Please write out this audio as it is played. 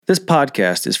This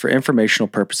podcast is for informational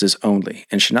purposes only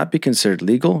and should not be considered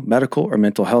legal, medical, or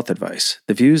mental health advice.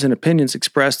 The views and opinions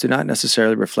expressed do not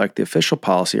necessarily reflect the official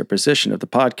policy or position of the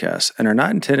podcast and are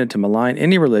not intended to malign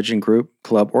any religion, group,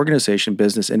 club, organization,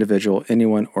 business, individual,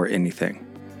 anyone, or anything.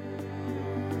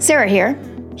 Sarah here.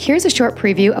 Here's a short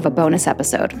preview of a bonus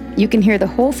episode. You can hear the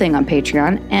whole thing on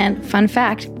Patreon, and fun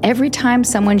fact, every time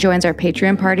someone joins our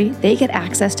Patreon party, they get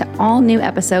access to all new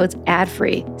episodes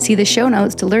ad-free. See the show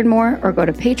notes to learn more or go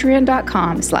to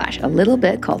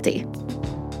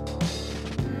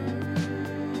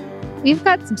patreon.com/alittlebitculty. We've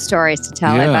got some stories to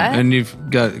tell, I bet. And you've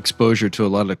got exposure to a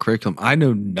lot of the curriculum. I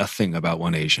know nothing about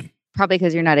One Asian. Probably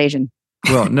because you're not Asian.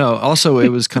 Well, no. Also, it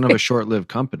was kind of a short-lived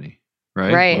company,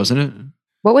 right? Right. Wasn't it?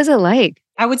 What was it like?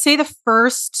 I would say the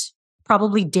first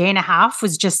probably day and a half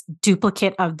was just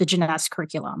duplicate of the genetics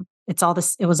curriculum. It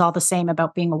was all the same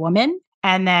about being a woman.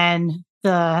 And then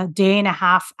the day and a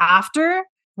half after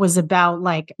was about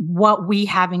like what we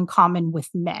have in common with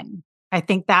men. I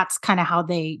think that's kind of how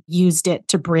they used it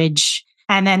to bridge.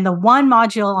 And then the one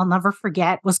module I'll never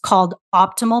forget was called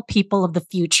Optimal People of the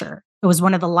Future. It was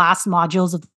one of the last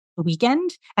modules of the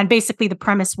weekend. And basically the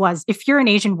premise was if you're an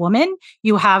Asian woman,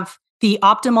 you have the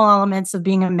optimal elements of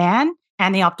being a man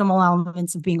and the optimal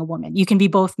elements of being a woman. You can be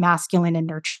both masculine and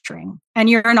nurturing, and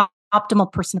you're an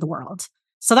optimal person of the world.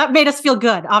 So that made us feel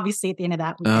good, obviously, at the end of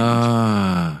that weekend.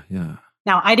 Yeah.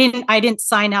 Now, I didn't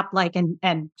sign up like and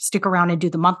stick around and do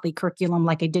the monthly curriculum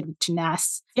like I did with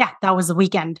Jeunesse. Yeah, that was the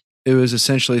weekend. It was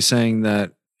essentially saying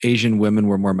that Asian women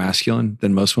were more masculine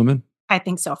than most women. I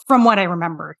think so, from what I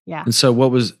remember. Yeah. And so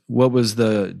what was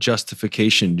the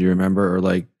justification? Do you remember, or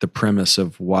like the premise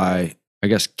of why, I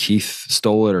guess Keith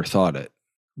stole it or thought it?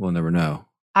 We'll never know.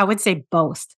 I would say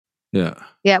both. Yeah.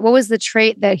 Yeah. What was the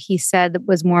trait that he said that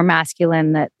was more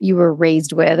masculine that you were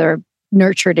raised with or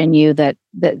nurtured in you that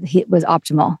he was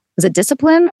optimal? Was it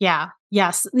discipline? Yeah.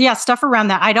 Yes. Yeah. Stuff around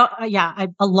that.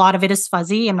 A lot of it is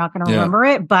fuzzy. I'm not going to remember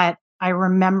it, but I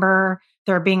remember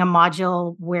there being a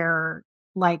module where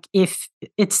like if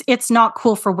it's not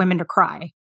cool for women to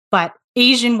cry, but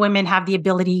Asian women have the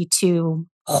ability to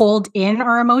hold in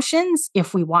our emotions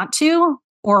if we want to,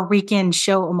 or we can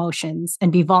show emotions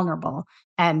and be vulnerable.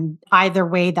 And either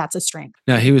way, that's a strength.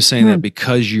 Now, he was saying that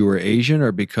because you were Asian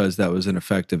or because that was an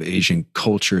effect of Asian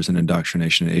cultures and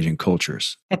indoctrination in Asian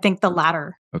cultures? I think the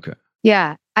latter. Okay.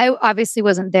 Yeah. I obviously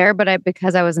wasn't there, but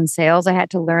because I was in sales, I had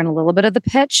to learn a little bit of the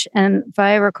pitch. And if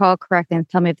I recall correctly, and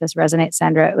tell me if this resonates,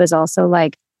 Sandra, it was also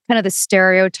like kind of the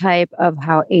stereotype of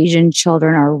how Asian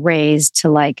children are raised to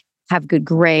like have good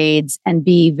grades and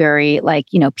be very like,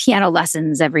 piano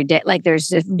lessons every day. Like there's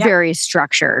just very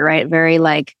structured, right? Very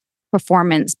like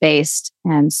performance based.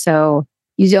 And so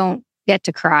you don't get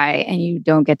to cry and you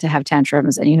don't get to have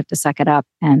tantrums and you have to suck it up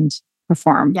and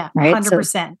perform. Yeah, right?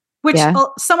 100%. Which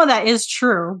some of that is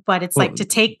true, but it's like to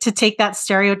take that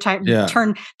stereotype,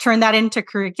 turn that into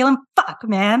curriculum. Fuck,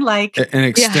 man, like and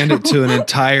extend it to an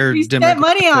entire spent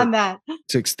money on that.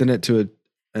 To extend it to an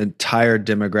entire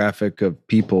demographic of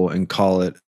people and call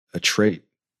it a trait.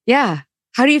 Yeah.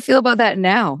 How do you feel about that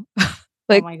now? Oh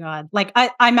my God! Like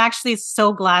I'm actually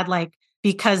so glad, like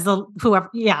because the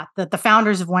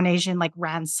founders of One Asian like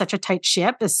ran such a tight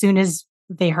ship. As soon as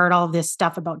they heard all this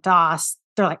stuff about DOS,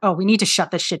 they're like, oh, we need to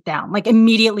shut this shit down. Like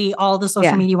immediately all the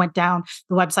social media went down,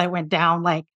 the website went down,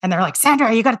 like, and they're like,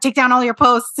 Sandra, you got to take down all your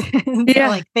posts.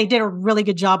 Like they did a really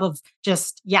good job of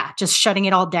just shutting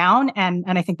it all down. And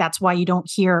I think that's why you don't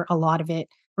hear a lot of it,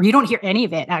 or you don't hear any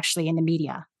of it actually in the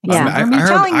media. Yeah.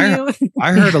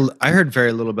 I heard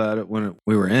very little about it when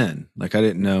we were in, like, I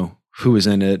didn't know who was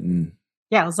in it. And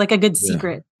yeah, it was like a good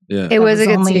secret. Yeah. It was a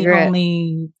good secret.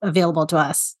 Only available to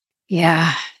us.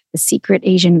 Yeah. The secret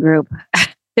Asian group.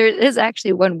 There is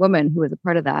actually one woman who was a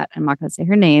part of that. I'm not going to say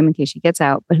her name in case she gets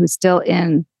out, but who's still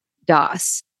in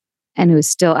DOS and who's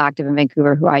still active in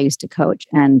Vancouver, who I used to coach,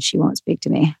 and she won't speak to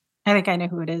me. I think I know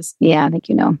who it is. Yeah, I think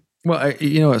you know. Well,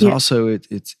 it's also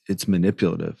it's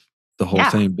manipulative, the whole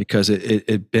thing, because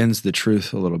it bends the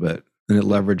truth a little bit and it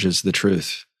leverages the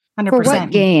truth. 100%. For what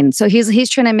gain? So he's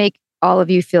trying to make all of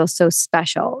you feel so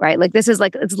special, right? Like this is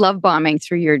like it's love bombing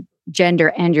through your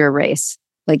gender and your race.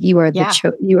 Like you are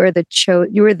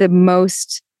the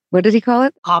most, what did he call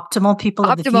it? Optimal people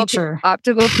of the future.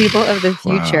 Optimal people of the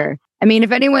future. Wow. I mean,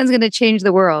 if anyone's going to change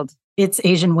the world, it's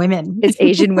Asian women. It's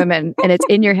Asian women, and it's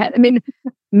in your head. I mean,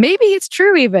 maybe it's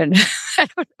true even. I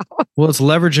don't know. Well, it's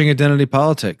leveraging identity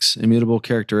politics, immutable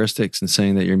characteristics, and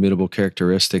saying that your immutable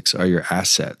characteristics are your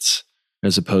assets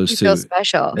as opposed to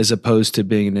special. As opposed to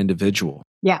being an individual.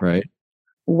 Yeah. Right.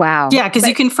 Wow. Yeah, because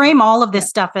you can frame all of this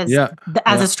stuff as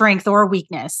a strength or a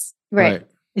weakness. Right.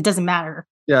 It doesn't matter.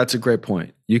 Yeah, that's a great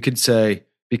point. You could say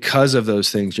because of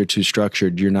those things, you're too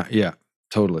structured. You're not, yeah,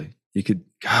 totally. You could,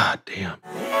 God damn.